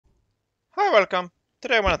Hello, welcome.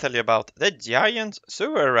 Today I want to tell you about the giant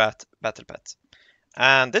sewer rat battle pet.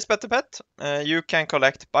 And this battle pet you can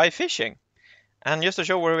collect by fishing. And just to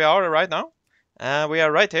show where we are right now, we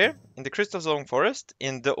are right here in the Crystal Zone Forest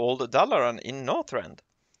in the old Dalaran in Northrend.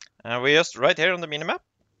 And we're just right here on the minimap,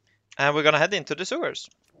 and we're gonna head into the sewers.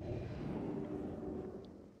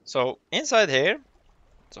 So inside here,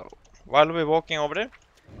 while we're walking over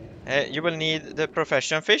there, you will need the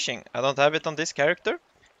profession fishing. I don't have it on this character,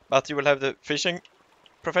 but you will have the fishing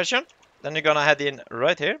profession. Then you're gonna head in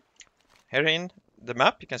right here in the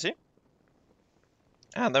map, you can see.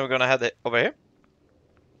 And then we're gonna head over here.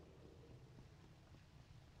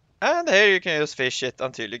 And here you can just fish it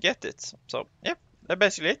until you get it. So yeah, that's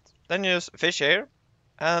basically it. Then you just fish here,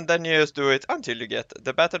 and then you just do it until you get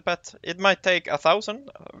the battle pet. It might take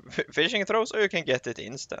 1,000 fishing throws, or you can get it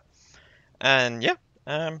instant. And yeah,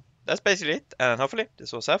 that's basically it. And hopefully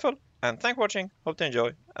this was helpful. And thanks for watching. Hope to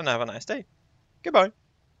enjoy, and have a nice day. Goodbye.